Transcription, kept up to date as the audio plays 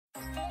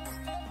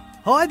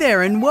Hi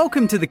there and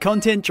welcome to the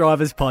Content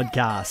Drivers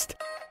Podcast.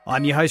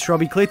 I'm your host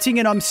Robbie Klitzing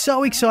and I'm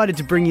so excited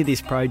to bring you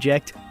this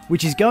project,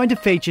 which is going to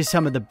feature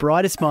some of the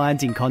brightest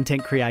minds in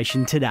content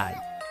creation today.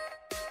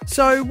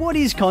 So what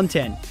is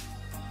content?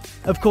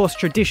 Of course,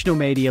 traditional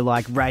media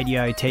like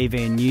radio,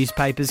 TV and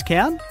newspapers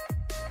count.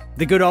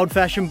 The good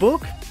old-fashioned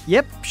book?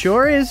 Yep,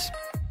 sure is.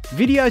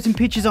 Videos and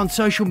pictures on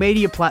social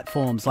media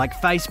platforms like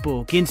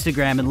Facebook,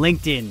 Instagram and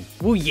LinkedIn.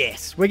 Well,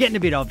 yes, we're getting a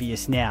bit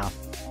obvious now.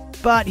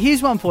 But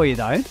here's one for you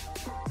though.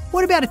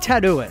 What about a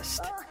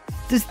tattooist?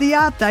 Does the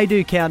art they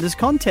do count as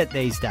content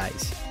these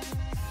days?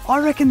 I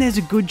reckon there's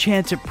a good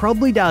chance it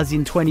probably does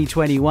in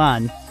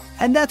 2021,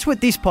 and that's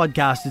what this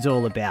podcast is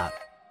all about.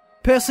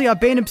 Personally, I've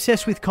been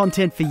obsessed with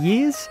content for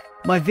years.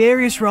 My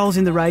various roles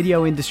in the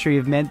radio industry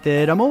have meant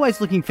that I'm always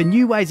looking for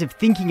new ways of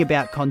thinking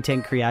about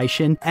content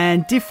creation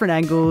and different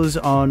angles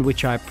on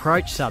which I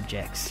approach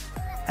subjects.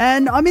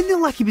 And I'm in the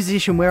lucky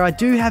position where I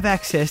do have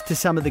access to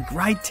some of the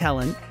great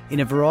talent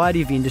in a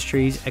variety of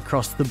industries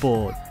across the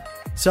board.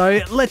 So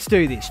let's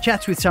do this.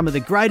 Chats with some of the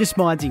greatest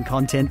minds in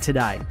content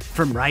today.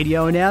 From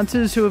radio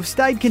announcers who have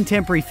stayed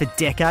contemporary for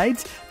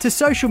decades to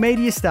social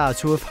media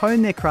stars who have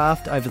honed their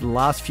craft over the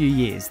last few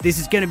years. This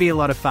is going to be a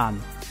lot of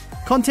fun.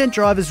 Content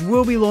Drivers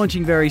will be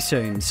launching very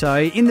soon. So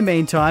in the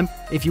meantime,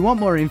 if you want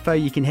more info,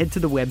 you can head to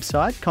the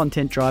website,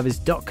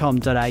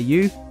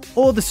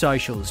 contentdrivers.com.au, or the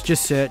socials.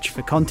 Just search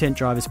for Content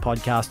Drivers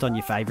Podcast on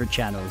your favourite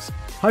channels.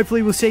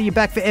 Hopefully we'll see you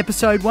back for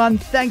episode 1.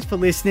 Thanks for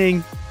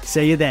listening.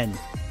 See you then.